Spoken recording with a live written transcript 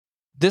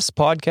This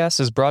podcast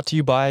is brought to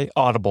you by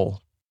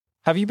Audible.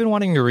 Have you been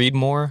wanting to read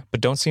more,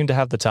 but don't seem to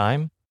have the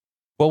time?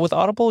 Well, with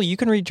Audible, you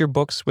can read your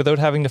books without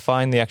having to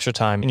find the extra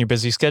time in your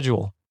busy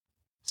schedule.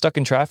 Stuck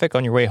in traffic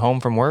on your way home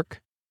from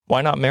work?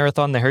 Why not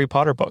marathon the Harry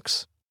Potter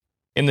books?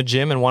 In the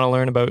gym and want to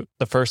learn about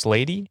the First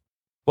Lady?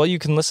 Well, you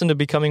can listen to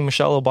Becoming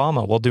Michelle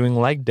Obama while doing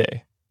leg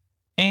day.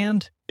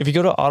 And if you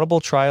go to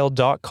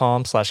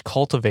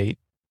audibletrial.com/cultivate,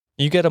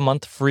 you get a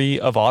month free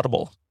of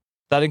Audible.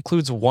 That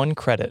includes 1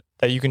 credit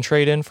that you can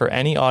trade in for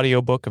any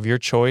audiobook of your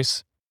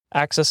choice,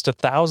 access to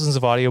thousands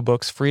of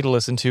audiobooks free to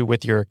listen to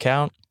with your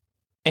account,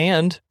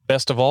 and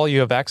best of all,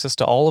 you have access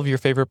to all of your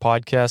favorite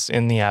podcasts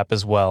in the app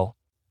as well.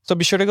 So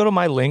be sure to go to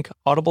my link,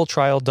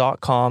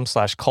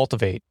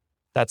 audibletrial.com/cultivate.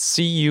 That's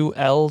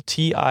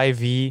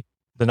CULTIV,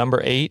 the number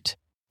 8,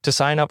 to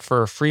sign up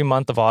for a free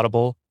month of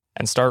Audible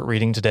and start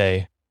reading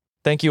today.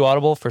 Thank you,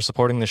 Audible, for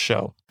supporting this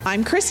show.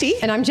 I'm Christy.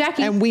 And I'm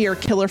Jackie. And we are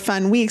Killer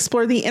Fun. We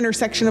explore the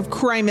intersection of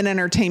crime and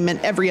entertainment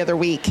every other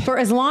week. For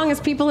as long as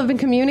people have been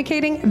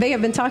communicating, they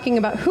have been talking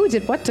about who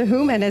did what to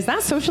whom, and is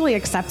that socially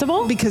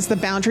acceptable? Because the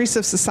boundaries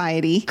of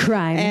society,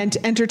 crime, and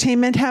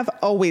entertainment have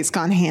always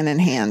gone hand in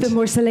hand. The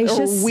more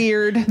salacious, or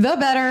weird, the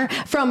better.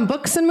 From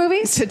books and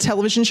movies to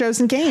television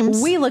shows and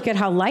games, we look at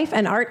how life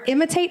and art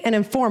imitate and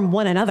inform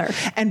one another.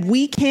 And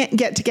we can't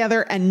get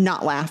together and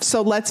not laugh.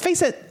 So let's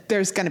face it,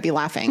 there's going to be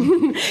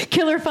laughing.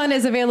 Killer Fun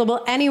is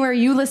available anywhere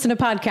you listen to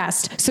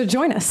podcasts, so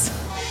join us.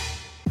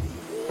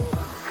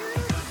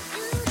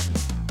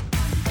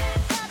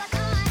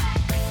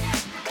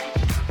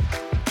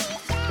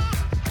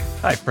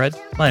 Hi, Fred.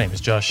 My name is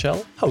Josh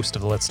Shell, host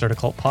of the Let's Start a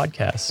Cult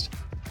podcast.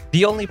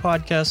 The only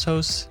podcast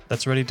host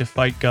that's ready to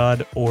fight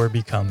God or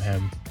become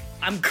him.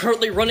 I'm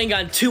currently running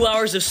on 2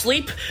 hours of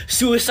sleep,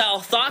 suicidal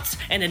thoughts,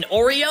 and an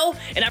Oreo,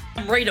 and I'm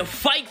ready to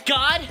fight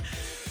God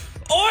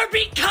or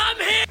become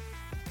him!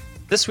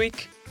 This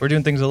week, we're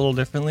doing things a little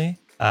differently.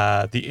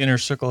 The inner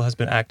circle has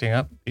been acting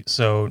up,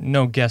 so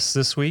no guests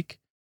this week.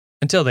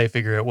 Until they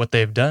figure out what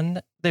they've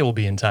done, they will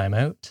be in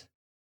timeout.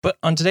 But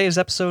on today's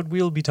episode,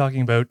 we will be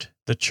talking about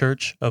the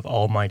Church of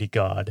Almighty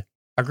God,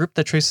 a group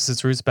that traces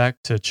its roots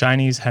back to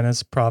Chinese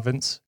Henan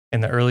province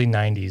in the early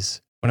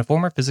 90s, when a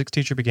former physics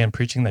teacher began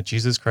preaching that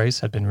Jesus Christ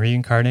had been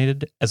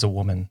reincarnated as a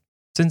woman.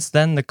 Since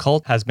then, the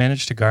cult has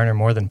managed to garner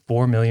more than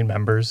 4 million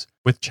members,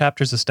 with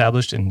chapters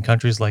established in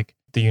countries like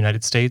the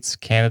United States,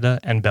 Canada,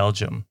 and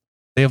Belgium.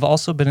 They have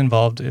also been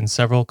involved in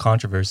several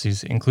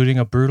controversies, including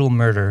a brutal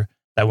murder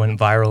that went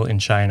viral in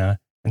China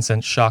and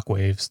sent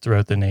shockwaves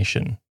throughout the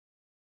nation.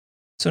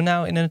 So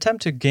now, in an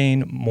attempt to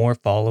gain more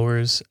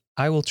followers,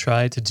 I will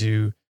try to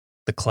do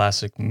the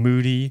classic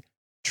moody,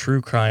 true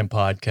crime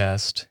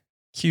podcast.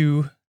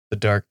 Cue the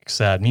dark,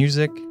 sad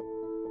music.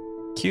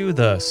 Cue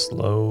the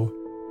slow,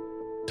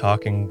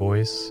 talking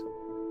voice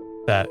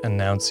that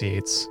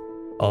enunciates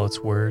all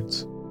its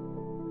words.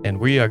 And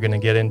we are going to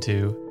get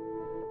into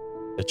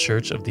the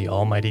Church of the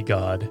Almighty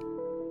God,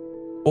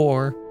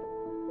 or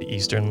the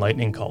Eastern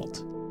Lightning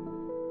Cult.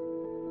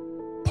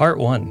 Part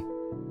 1.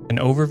 An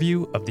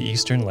overview of the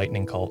Eastern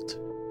Lightning Cult.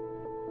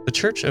 The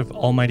Church of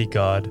Almighty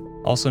God,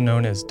 also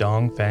known as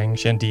Dongfang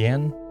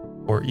Shendian,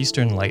 or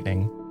Eastern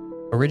Lightning,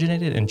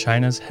 originated in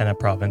China's Henan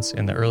province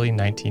in the early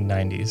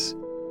 1990s.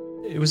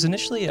 It was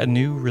initially a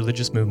new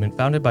religious movement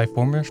founded by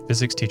former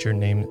physics teacher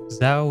named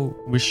Zhao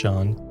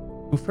Wishon,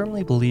 who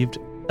firmly believed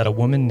that a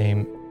woman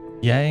named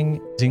Yang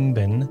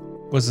Jingbin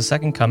was the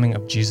second coming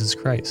of Jesus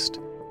Christ.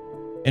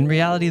 In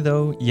reality,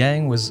 though,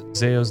 Yang was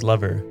Zhao's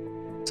lover.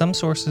 Some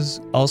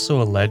sources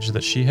also allege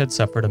that she had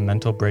suffered a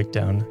mental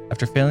breakdown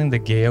after failing the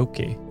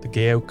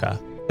Gaokka,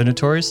 the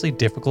notoriously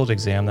difficult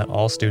exam that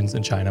all students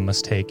in China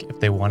must take if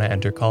they want to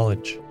enter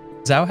college.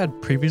 Zhao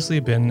had previously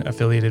been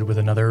affiliated with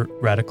another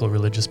radical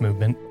religious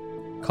movement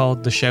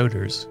called the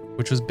Shouters,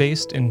 which was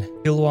based in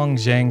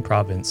Heilongjiang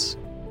province.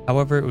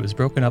 However, it was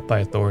broken up by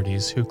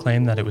authorities who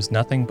claimed that it was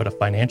nothing but a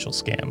financial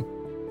scam.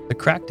 The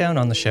crackdown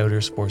on the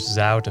Shouters forced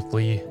Zhao to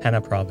flee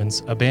Henan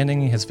province,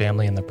 abandoning his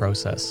family in the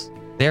process.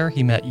 There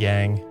he met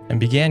Yang and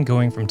began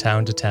going from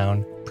town to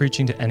town,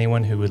 preaching to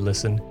anyone who would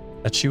listen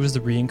that she was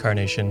the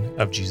reincarnation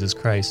of Jesus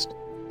Christ.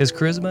 His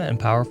charisma and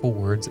powerful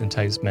words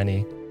enticed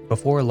many.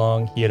 Before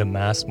long, he had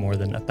amassed more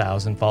than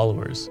 1,000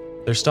 followers.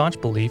 Their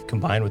staunch belief,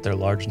 combined with their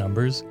large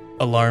numbers,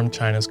 alarmed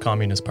China's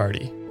Communist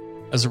Party.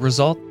 As a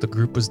result, the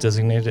group was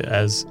designated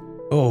as,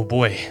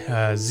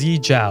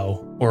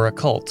 Zijiao, or a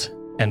cult,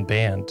 and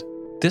banned.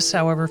 This,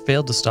 however,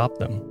 failed to stop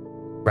them.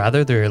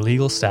 Rather, their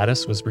illegal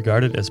status was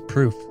regarded as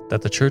proof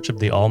that the Church of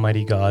the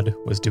Almighty God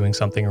was doing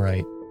something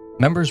right.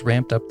 Members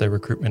ramped up their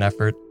recruitment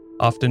effort,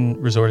 often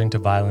resorting to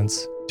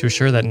violence, to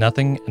assure that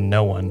nothing and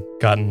no one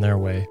got in their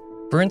way.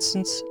 For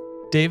instance,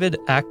 David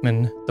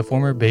Ackman, the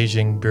former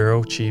Beijing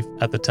bureau chief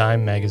at the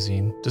Time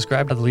magazine,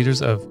 described how the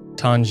leaders of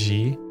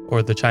Tanji,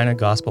 or the China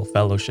Gospel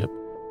Fellowship,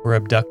 were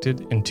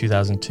abducted in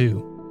 2002.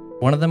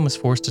 One of them was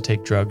forced to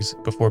take drugs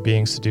before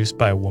being seduced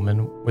by a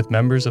woman, with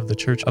members of the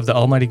Church of the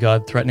Almighty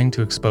God threatening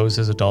to expose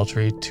his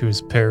adultery to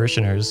his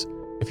parishioners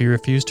if he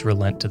refused to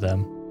relent to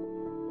them.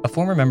 A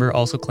former member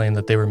also claimed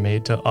that they were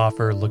made to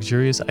offer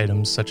luxurious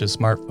items such as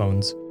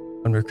smartphones,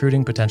 when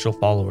recruiting potential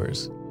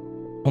followers.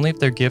 Only if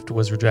their gift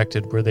was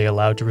rejected were they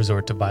allowed to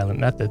resort to violent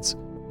methods,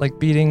 like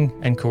beating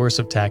and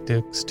coercive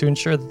tactics, to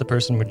ensure that the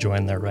person would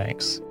join their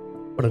ranks.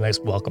 What a nice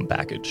welcome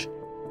package.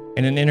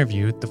 In an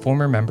interview, the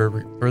former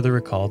member further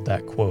recalled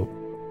that, quote,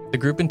 "The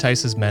group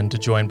entices men to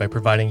join by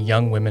providing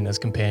young women as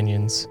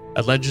companions,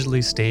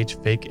 allegedly stage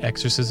fake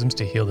exorcisms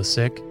to heal the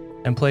sick,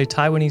 and play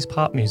Taiwanese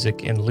pop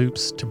music in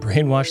loops to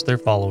brainwash their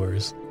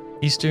followers.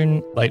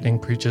 Eastern Lightning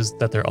preaches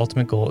that their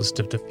ultimate goal is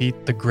to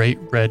defeat the Great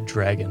Red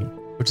Dragon,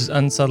 which is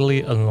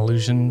unsubtly an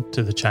allusion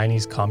to the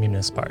Chinese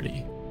Communist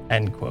Party."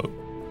 End quote.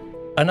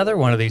 Another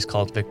one of these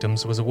cult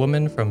victims was a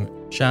woman from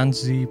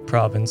Shanxi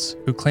province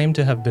who claimed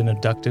to have been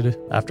abducted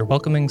after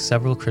welcoming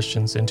several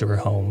Christians into her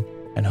home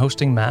and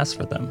hosting mass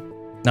for them.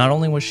 Not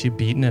only was she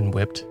beaten and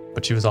whipped,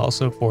 but she was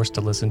also forced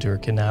to listen to her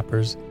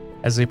kidnappers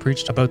as they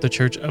preached about the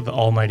Church of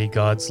Almighty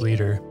God's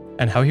leader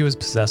and how he was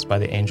possessed by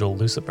the angel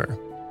Lucifer,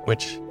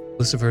 which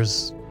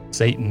Lucifer's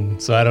Satan,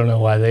 so I don't know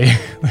why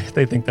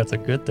they think that's a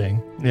good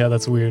thing. Yeah,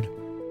 that's weird.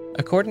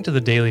 According to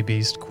the Daily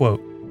Beast,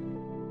 quote,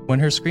 "When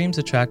her screams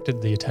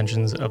attracted the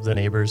attentions of the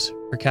neighbors,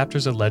 her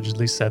captors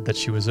allegedly said that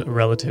she was a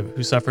relative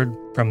who suffered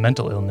from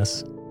mental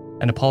illness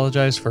and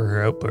apologized for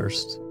her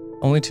outbursts,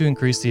 only to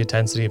increase the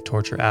intensity of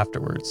torture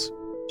afterwards.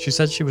 She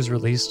said she was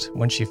released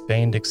when she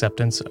feigned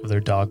acceptance of their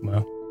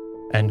dogma."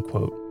 End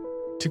quote.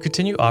 To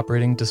continue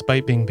operating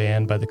despite being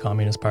banned by the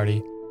Communist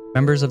Party,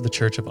 members of the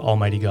Church of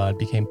Almighty God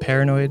became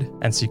paranoid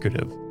and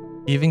secretive,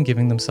 even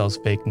giving themselves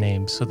fake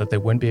names so that they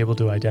wouldn't be able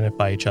to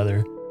identify each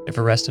other if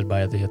arrested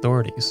by the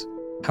authorities.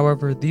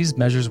 However, these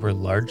measures were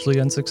largely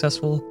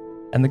unsuccessful,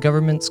 and the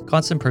government's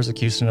constant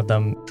persecution of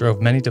them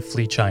drove many to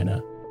flee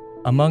China.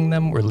 Among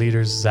them were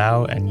leaders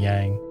Zhao and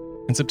Yang.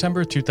 In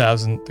September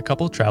 2000, the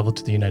couple traveled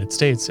to the United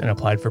States and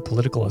applied for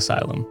political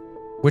asylum,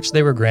 which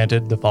they were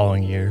granted the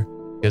following year,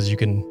 because you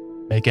can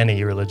make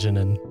any religion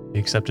and be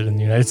accepted in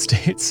the United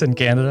States and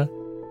Canada.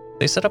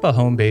 They set up a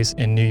home base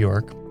in New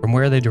York, from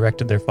where they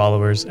directed their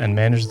followers and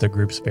managed the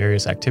group's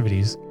various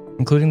activities,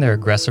 including their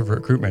aggressive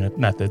recruitment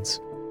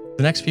methods.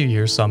 The next few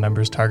years saw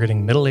members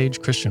targeting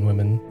middle-aged Christian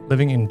women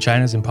living in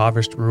China's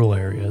impoverished rural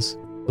areas,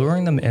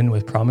 luring them in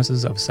with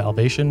promises of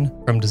salvation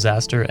from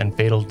disaster and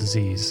fatal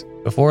disease.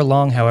 Before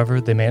long, however,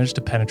 they managed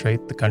to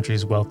penetrate the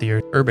country's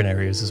wealthier urban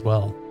areas as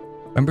well.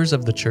 Members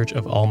of the Church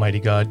of Almighty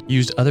God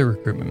used other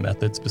recruitment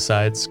methods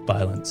besides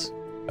violence.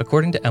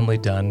 According to Emily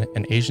Dunn,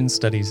 an Asian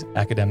studies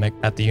academic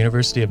at the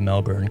University of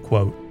Melbourne,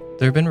 quote,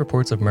 "There have been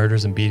reports of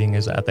murders and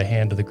beatings at the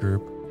hand of the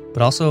group,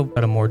 but also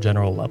at a more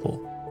general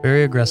level.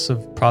 Very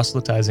aggressive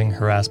proselytizing,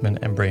 harassment,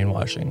 and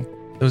brainwashing.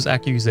 Those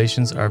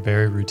accusations are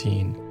very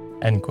routine."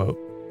 End quote.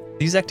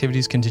 These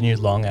activities continued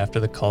long after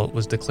the cult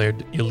was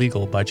declared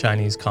illegal by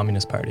Chinese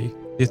Communist Party.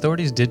 The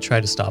authorities did try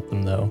to stop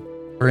them though.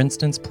 For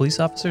instance, police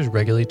officers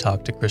regularly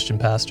talked to Christian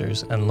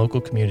pastors and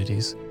local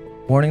communities,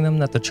 warning them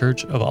that the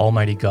Church of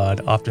Almighty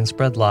God often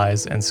spread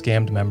lies and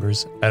scammed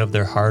members out of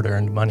their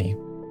hard-earned money.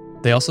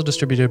 They also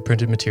distributed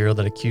printed material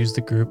that accused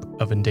the group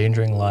of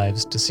endangering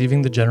lives,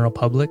 deceiving the general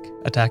public,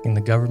 attacking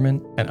the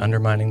government, and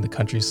undermining the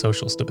country's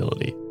social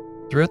stability.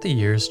 Throughout the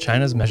years,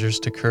 China's measures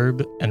to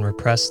curb and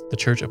repress the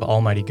Church of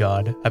Almighty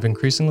God have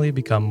increasingly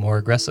become more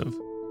aggressive.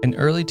 In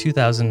early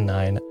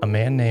 2009, a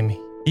man named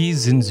He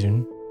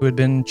Xinzun, who had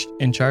been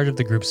in charge of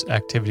the group's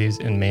activities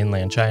in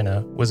mainland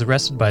China, was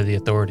arrested by the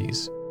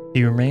authorities.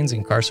 He remains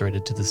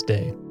incarcerated to this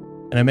day.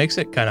 And it makes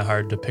it kind of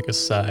hard to pick a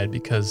side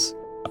because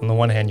on the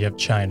one hand you have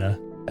China,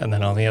 and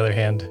then on the other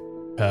hand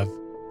you have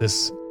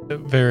this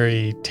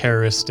very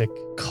terroristic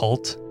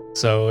cult.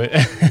 So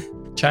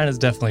China's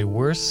definitely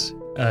worse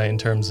in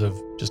terms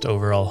of just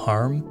overall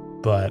harm,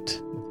 but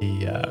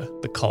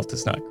the cult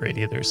is not great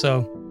either.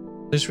 So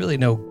there's really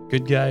no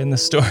good guy in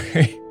this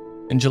story.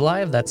 In July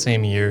of that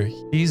same year,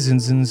 He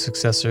Xinzun's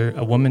successor,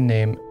 a woman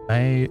named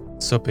Mai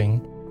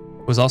Soping,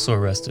 was also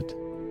arrested.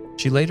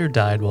 She later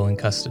died while in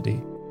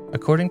custody.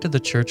 According to the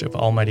Church of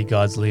Almighty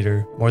God's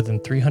leader, more than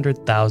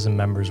 300,000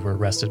 members were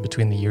arrested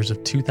between the years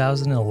of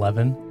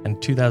 2011 and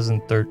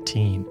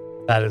 2013.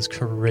 That is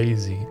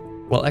crazy.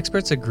 While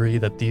experts agree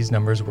that these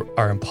numbers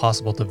are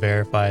impossible to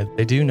verify,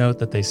 they do note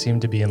that they seem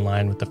to be in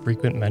line with the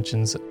frequent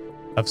mentions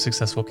of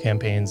successful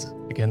campaigns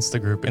against the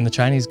group in the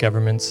Chinese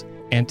government's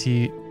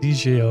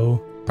anti-DGO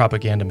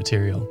propaganda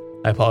material.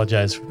 I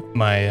apologize,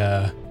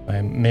 my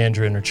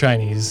Mandarin or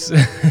Chinese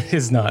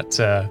is not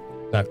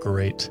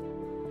great.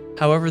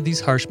 However, these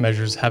harsh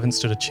measures haven't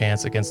stood a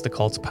chance against the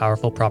cult's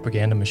powerful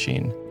propaganda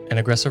machine and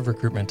aggressive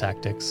recruitment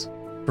tactics.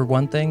 For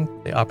one thing,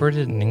 they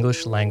operated an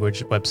English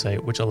language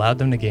website which allowed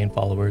them to gain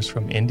followers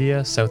from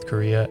India, South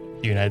Korea,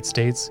 the United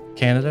States,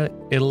 Canada,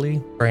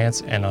 Italy,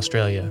 France, and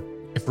Australia.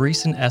 If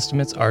recent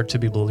estimates are to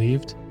be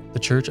believed, the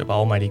Church of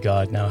Almighty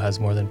God now has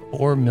more than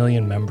 4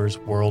 million members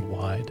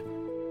worldwide.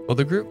 While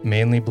the group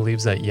mainly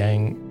believes that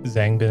Yang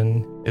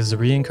Zangbin is the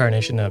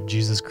reincarnation of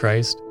Jesus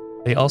Christ,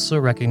 they also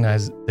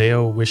recognize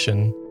Dao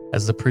Wishen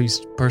as the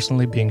priest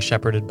personally being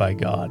shepherded by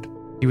God.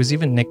 He was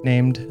even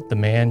nicknamed the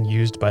man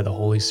used by the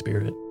Holy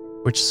Spirit,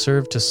 which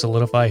served to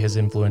solidify his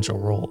influential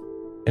role.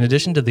 In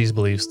addition to these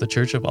beliefs, the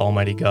Church of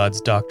Almighty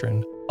God's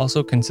doctrine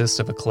also consists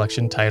of a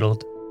collection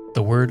titled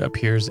The Word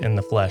Appears in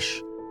the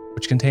Flesh,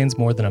 which contains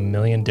more than 1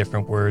 million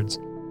different words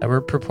that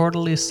were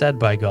purportedly said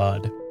by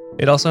God.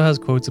 It also has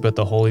quotes about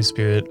the Holy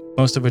Spirit,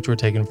 most of which were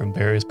taken from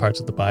various parts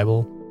of the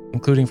Bible,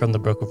 including from the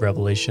Book of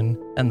Revelation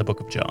and the Book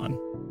of John.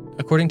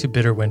 According to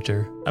Bitter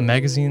Winter, a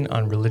magazine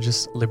on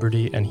religious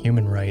liberty and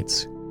human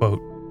rights,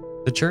 quote,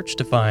 "The Church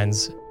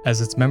defines as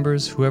its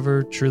members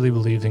whoever truly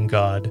believes in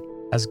God,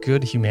 has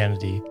good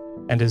humanity,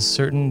 and is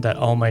certain that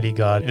Almighty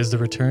God is the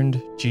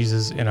returned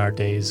Jesus in our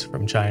days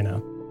from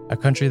China, a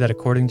country that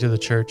according to the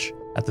Church,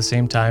 at the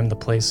same time the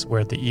place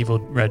where the evil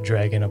red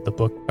dragon of the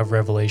Book of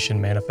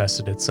Revelation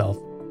manifested itself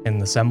in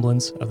the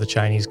semblance of the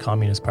Chinese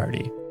Communist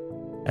Party,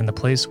 and the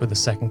place where the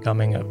second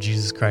coming of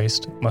Jesus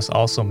Christ must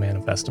also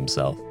manifest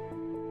himself."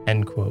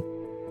 End quote.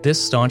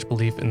 This staunch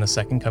belief in the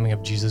second coming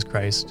of Jesus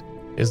Christ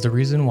is the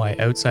reason why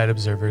outside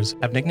observers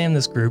have nicknamed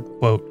this group,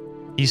 quote,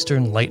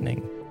 Eastern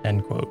Lightning,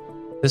 end quote.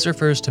 This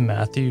refers to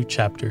Matthew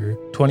chapter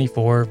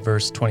 24,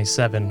 verse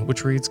 27,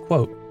 which reads,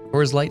 quote,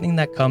 "For as lightning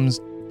that comes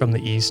from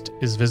the east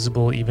is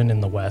visible even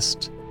in the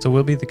west, so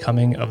will be the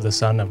coming of the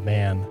Son of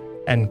Man,"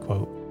 end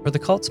quote. For the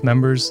cult's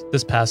members,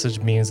 this passage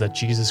means that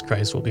Jesus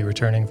Christ will be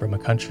returning from a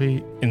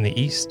country in the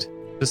east,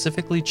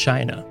 specifically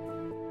China.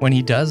 When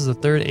he does, the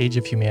third age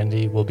of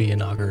humanity will be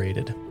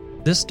inaugurated.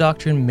 This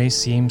doctrine may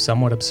seem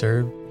somewhat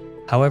absurd.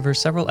 However,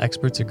 several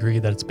experts agree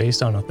that it's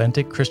based on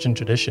authentic Christian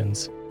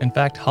traditions. In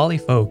fact, Holly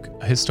Folk,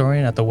 a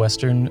historian at the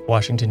Western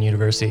Washington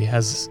University,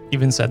 has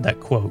even said that,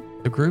 quote,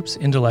 "The group's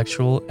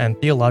intellectual and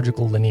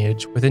theological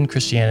lineage within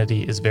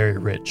Christianity is very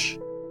rich,"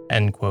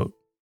 end quote.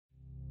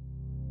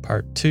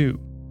 Part 2.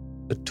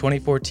 The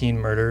 2014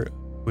 murder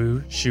of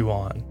Wu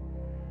Xuan.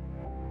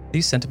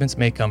 These sentiments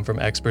may come from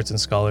experts and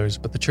scholars,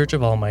 but the Church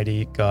of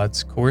Almighty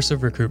God's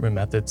coercive recruitment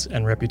methods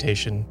and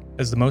reputation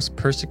as the most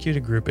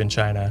persecuted group in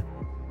China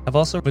have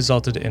also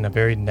resulted in a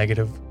very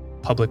negative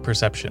public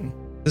perception.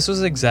 This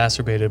was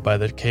exacerbated by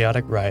the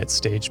chaotic riots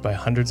staged by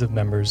hundreds of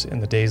members in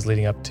the days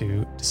leading up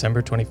to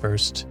December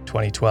 21st,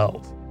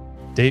 2012,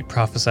 date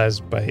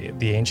prophesied by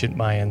the ancient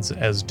Mayans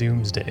as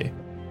Doomsday.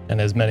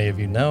 And as many of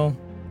you know,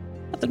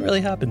 nothing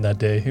really happened that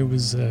day. It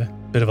was a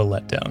bit of a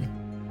letdown.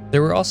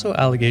 There were also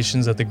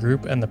allegations that the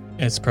group and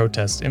its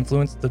protests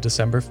influenced the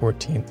December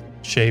 14th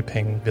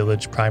Sheiping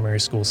village primary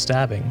school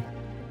stabbing,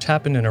 which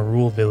happened in a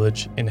rural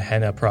village in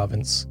Hena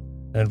province,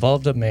 and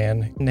involved a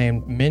man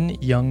named Min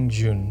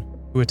Young-jun,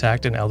 who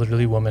attacked an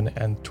elderly woman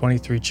and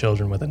 23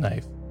 children with a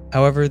knife.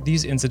 However,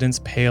 these incidents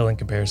pale in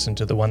comparison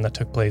to the one that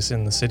took place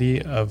in the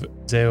city of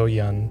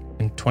Zheoyuan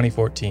in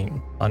 2014.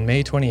 On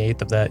May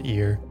 28th of that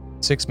year,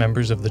 6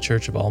 members of the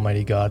Church of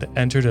Almighty God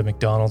entered a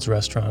McDonald's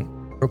restaurant,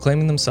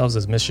 proclaiming themselves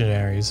as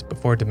missionaries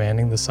before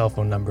demanding the cell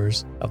phone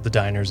numbers of the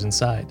diners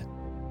inside.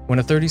 When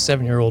a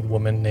 37-year-old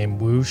woman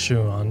named Wu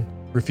Xuan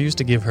refused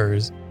to give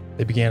hers,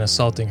 they began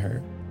assaulting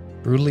her,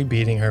 brutally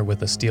beating her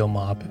with a steel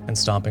mop and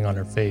stomping on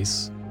her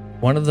face.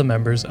 One of the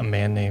members, a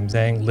man named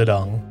Zhang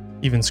Lidong,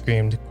 even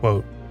screamed,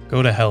 quote,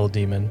 "Go to hell,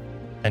 demon,"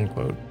 end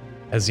quote,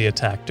 as he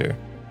attacked her.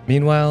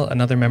 Meanwhile,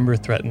 another member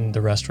threatened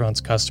the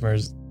restaurant's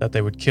customers that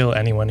they would kill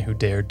anyone who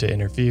dared to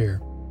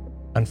interfere.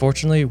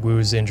 Unfortunately,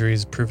 Wu's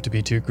injuries proved to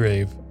be too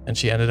grave, and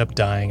she ended up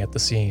dying at the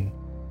scene.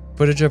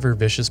 Footage of her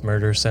vicious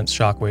murder sent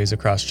shockwaves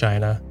across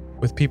China,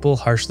 with people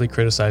harshly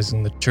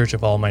criticizing the Church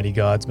of Almighty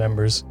God's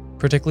members,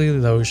 particularly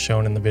those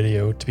shown in the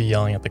video, to be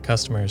yelling at the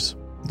customers.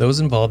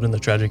 Those involved in the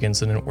tragic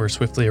incident were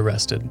swiftly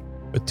arrested,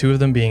 with 2 of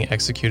them being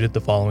executed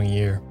the following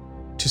year.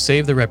 To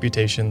save their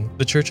reputation,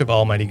 the Church of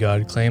Almighty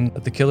God claimed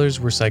that the killers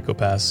were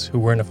psychopaths who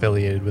weren't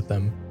affiliated with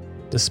them.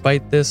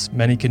 Despite this,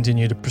 many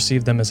continue to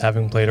perceive them as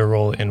having played a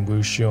role in Wu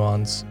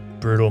Xuan's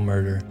brutal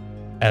murder.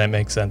 And it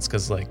makes sense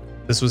because,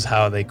 this was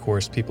how they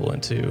coerced people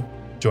into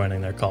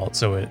joining their cult,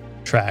 so it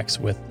tracks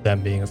with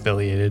them being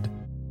affiliated.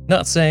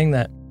 Not saying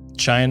that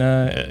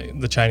China,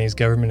 the Chinese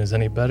government, is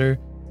any better.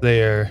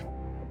 They are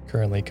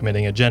currently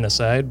committing a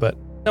genocide, but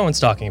no one's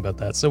talking about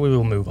that, so we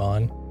will move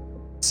on.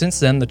 Since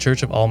then, the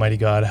Church of Almighty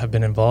God have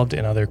been involved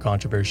in other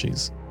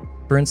controversies.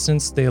 For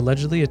instance, they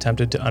allegedly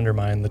attempted to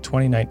undermine the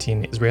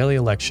 2019 Israeli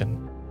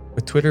election,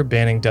 with Twitter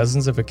banning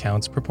dozens of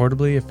accounts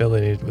purportedly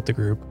affiliated with the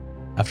group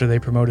after they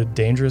promoted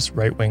dangerous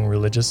right-wing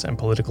religious and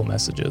political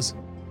messages.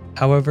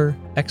 However,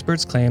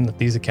 experts claim that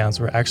these accounts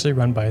were actually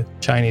run by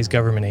Chinese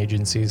government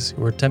agencies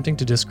who were attempting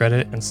to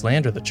discredit and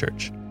slander the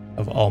Church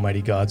of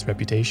Almighty God's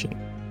reputation,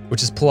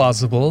 which is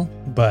plausible,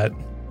 but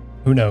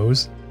who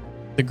knows?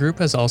 The group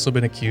has also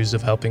been accused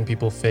of helping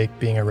people fake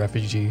being a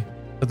refugee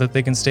so that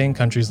they can stay in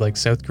countries like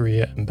South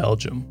Korea and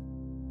Belgium.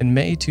 In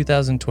May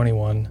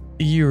 2021,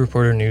 EU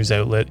Reporter news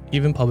outlet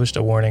even published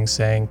a warning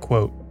saying,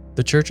 quote,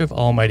 "The Church of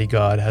Almighty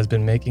God has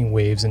been making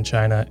waves in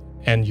China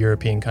and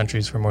European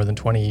countries for more than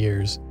 20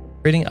 years,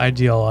 creating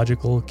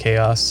ideological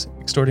chaos,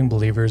 extorting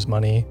believers'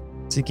 money,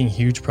 seeking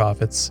huge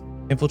profits,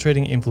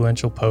 infiltrating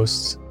influential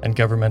posts and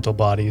governmental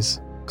bodies.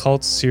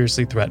 Cults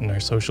seriously threaten our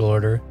social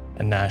order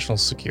and national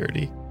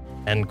security,"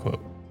 end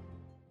quote.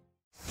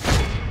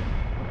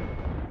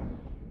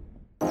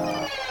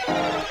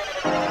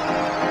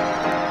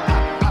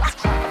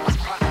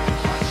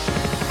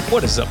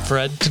 What is up,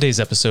 Fred?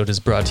 Today's episode is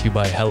brought to you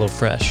by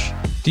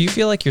HelloFresh. Do you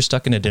feel like you're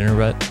stuck in a dinner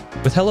rut?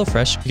 With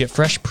HelloFresh, you get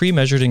fresh,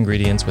 pre-measured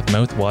ingredients with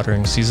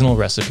mouth-watering seasonal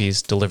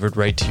recipes delivered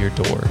right to your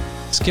door.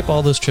 Skip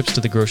all those trips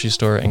to the grocery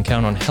store and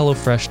count on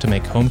HelloFresh to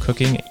make home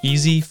cooking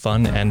easy,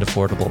 fun, and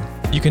affordable.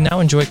 You can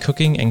now enjoy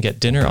cooking and get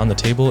dinner on the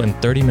table in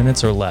 30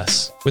 minutes or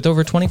less. With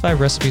over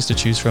 25 recipes to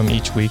choose from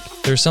each week,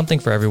 there's something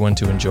for everyone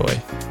to enjoy.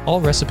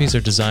 All recipes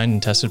are designed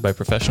and tested by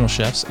professional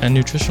chefs and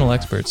nutritional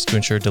experts to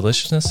ensure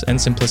deliciousness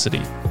and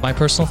simplicity. My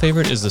personal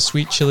favorite is the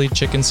sweet chili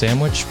chicken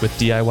sandwich with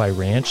DIY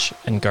ranch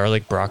and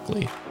garlic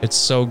broccoli. It's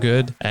so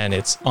good, and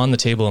it's on the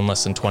table in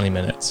less than 20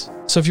 minutes.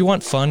 So if you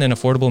want fun and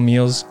affordable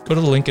meals, go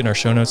to the link in our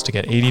show notes to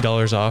get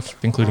 $80 off,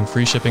 including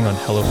free shipping on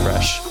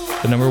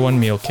HelloFresh, the #1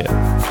 meal kit.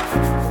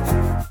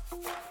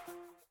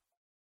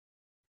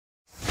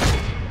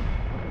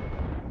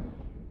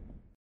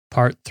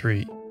 Part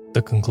 3.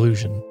 The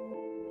conclusion.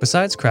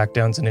 Besides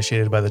crackdowns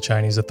initiated by the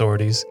Chinese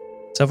authorities,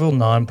 several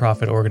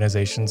non-profit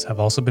organizations have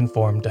also been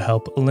formed to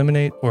help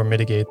eliminate or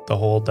mitigate the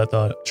hold that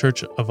the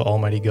Church of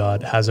Almighty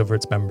God has over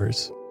its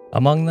members.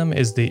 Among them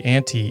is the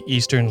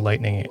Anti-Eastern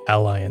Lightning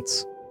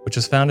Alliance, which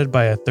was founded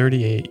by a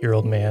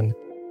 38-year-old man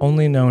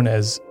only known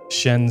as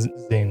Shen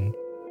Xing.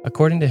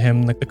 According to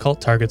him, the cult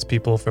targets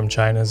people from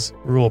China's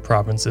rural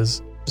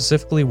provinces,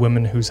 specifically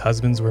women whose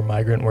husbands were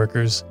migrant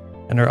workers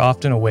and are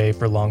often away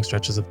for long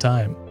stretches of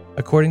time.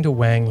 According to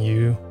Wang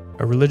Yu,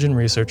 a religion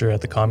researcher at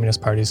the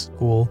Communist Party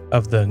School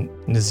of the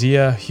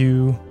Nizhia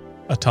Hu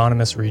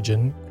Autonomous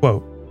Region,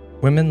 quote,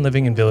 "Women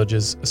living in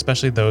villages,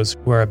 especially those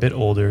who are a bit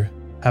older,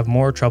 have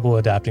more trouble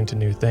adapting to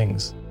new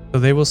things, so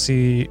they will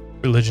see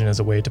religion as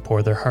a way to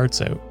pour their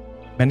hearts out.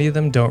 Many of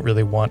them don't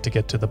really want to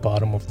get to the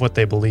bottom of what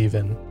they believe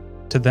in.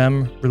 To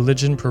them,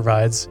 religion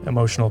provides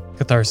emotional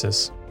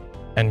catharsis,"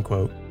 end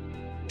quote.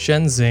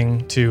 Shen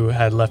Xing, too,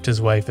 had left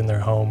his wife in their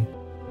home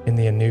in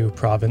the Anhui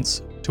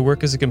province to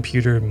work as a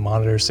computer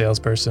monitor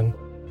salesperson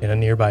in a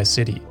nearby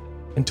city.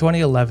 In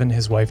 2011,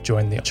 his wife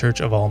joined the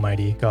Church of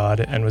Almighty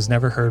God and was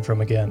never heard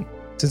from again.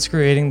 Since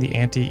creating the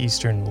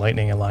Anti-Eastern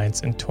Lightning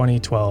Alliance in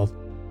 2012,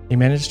 he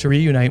managed to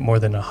reunite more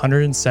than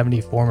 170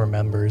 former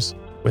members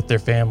with their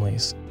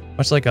families.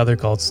 Much like other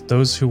cults,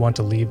 those who want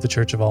to leave the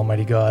Church of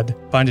Almighty God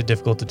find it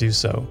difficult to do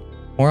so.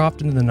 More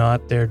often than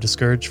not, they are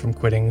discouraged from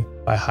quitting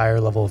by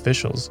higher-level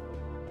officials,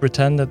 who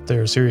pretend that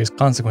there are serious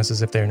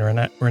consequences if they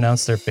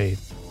renounce their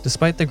faith.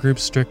 Despite the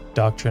group's strict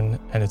doctrine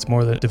and its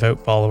more than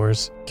devout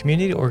followers,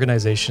 community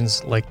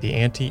organizations like the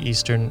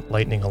Anti-Eastern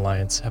Lightning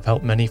Alliance have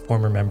helped many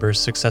former members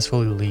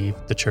successfully leave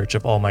the Church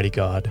of Almighty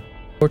God.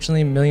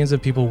 Fortunately, millions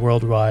of people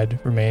worldwide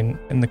remain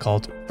in the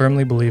cult,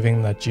 firmly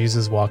believing that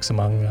Jesus walks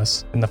among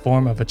us in the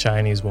form of a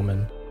Chinese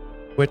woman,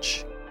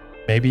 which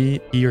maybe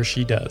he or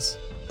she does,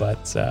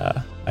 but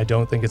I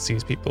don't think it's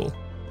these people.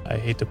 I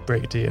hate to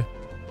break it to you.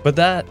 But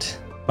that,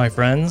 my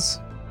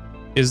friends,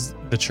 is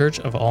the Church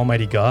of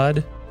Almighty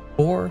God,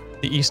 or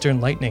the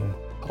Eastern Lightning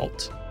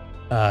cult.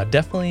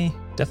 Definitely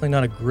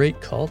not a great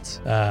cult.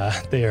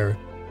 They are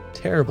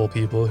terrible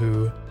people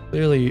who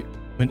clearly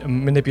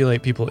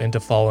manipulate people into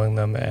following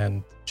them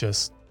and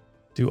just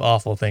do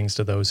awful things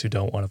to those who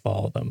don't want to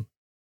follow them.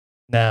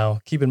 Now,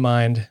 keep in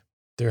mind,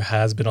 there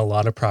has been a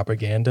lot of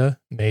propaganda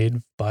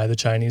made by the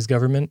Chinese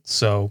government,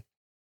 so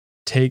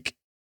take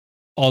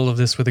all of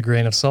this with a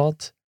grain of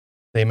salt.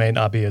 They may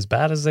not be as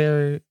bad as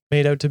they're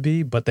made out to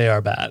be, but they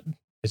are bad.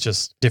 It's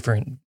just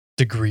different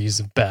degrees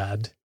of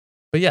bad.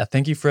 But yeah,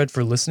 thank you, Fred,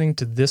 for listening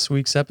to this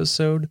week's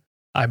episode.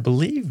 I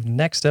believe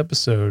next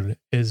episode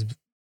is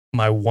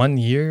my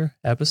 1-year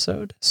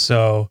episode,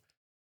 so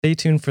stay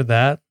tuned for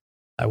that.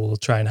 I will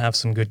try and have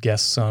some good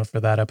guests on for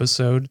that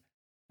episode.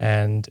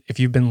 And if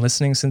you've been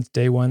listening since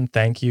day one,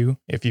 thank you.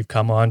 If you've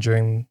come on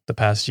during the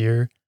past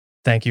year,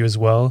 thank you as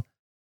well.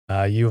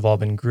 You have all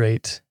been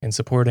great in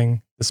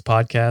supporting this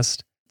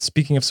podcast.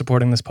 Speaking of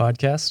supporting this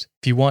podcast,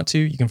 if you want to,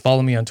 you can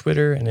follow me on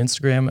Twitter and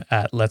Instagram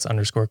at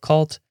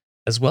 @lets_cult,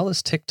 as well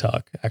as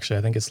TikTok. Actually,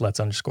 I think it's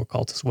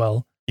 @lets_cult as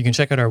well. You can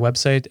check out our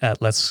website at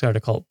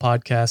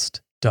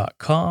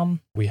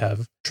letstartacultpodcast.com. We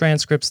have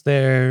transcripts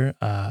there,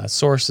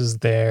 sources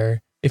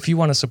there. If you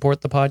want to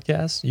support the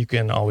podcast, you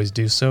can always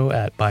do so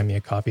at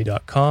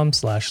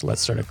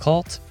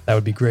buymeacoffee.com/letstartacult. That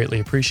would be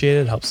greatly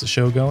appreciated. It helps the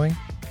show going.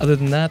 Other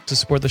than that, to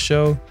support the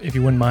show, if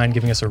you wouldn't mind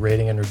giving us a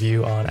rating and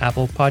review on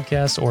Apple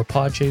Podcasts or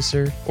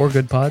Podchaser or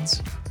Good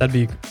Pods, that'd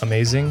be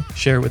amazing.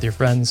 Share it with your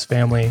friends,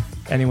 family,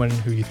 anyone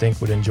who you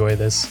think would enjoy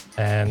this.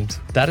 And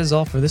that is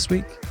all for this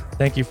week.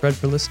 Thank you, Fred,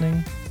 for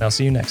listening, and I'll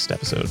see you next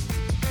episode.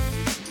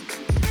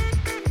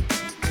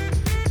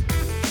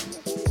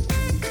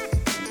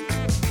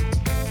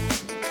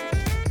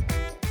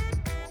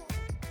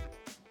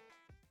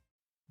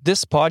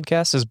 This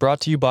podcast is brought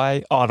to you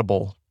by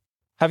Audible.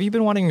 Have you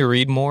been wanting to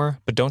read more,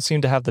 but don't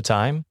seem to have the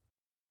time?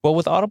 Well,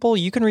 with Audible,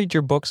 you can read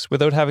your books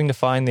without having to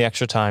find the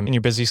extra time in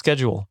your busy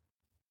schedule.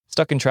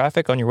 Stuck in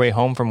traffic on your way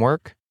home from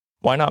work?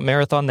 Why not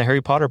marathon the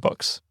Harry Potter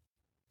books?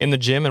 In the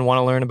gym and want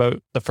to learn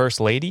about the First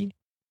Lady?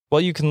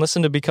 Well, you can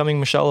listen to Becoming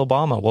Michelle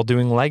Obama while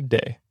doing leg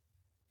day.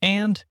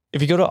 And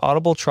if you go to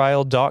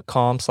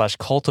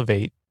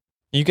audibletrial.com/cultivate,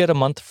 you get a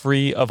month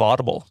free of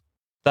Audible.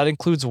 That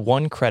includes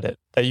 1 credit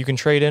that you can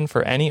trade in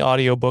for any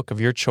audiobook of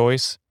your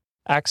choice,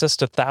 access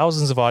to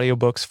thousands of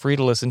audiobooks free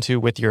to listen to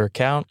with your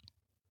account,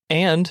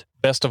 and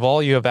best of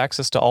all, you have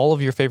access to all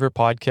of your favorite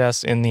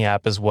podcasts in the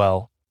app as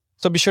well.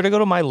 So be sure to go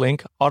to my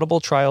link,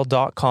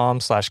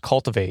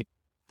 audibletrial.com/cultivate.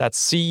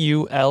 That's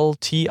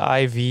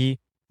CULTIV,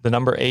 the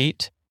number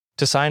 8,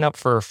 to sign up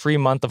for a free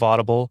month of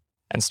Audible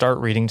and start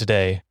reading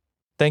today.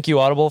 Thank you,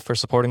 Audible, for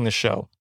supporting the show.